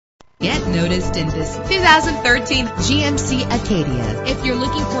Get noticed in this 2013 GMC Acadia. If you're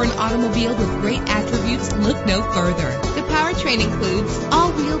looking for an automobile with great attributes, look no further. The powertrain includes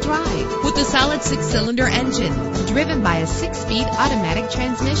all-wheel drive with a solid 6-cylinder engine driven by a 6-speed automatic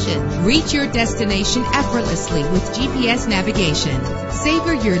transmission. Reach your destination effortlessly with GPS navigation.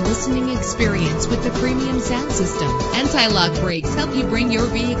 Savor your listening experience with the premium sound system. Anti-lock brakes help you bring your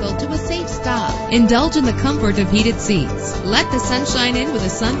vehicle to a safe stop. Indulge in the comfort of heated seats. Let the sunshine in with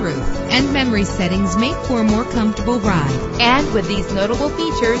a sunroof. And memory settings make for a more comfortable ride. And with these notable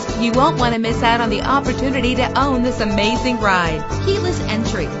features, you won't want to miss out on the opportunity to own this amazing ride. Keyless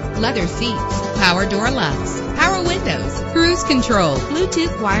entry, leather seats, power door locks, power windows, cruise control,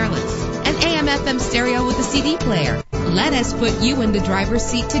 Bluetooth wireless, an AM/FM stereo with a CD player. Let us put you in the driver's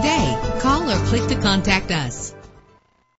seat today. Call or click to contact us.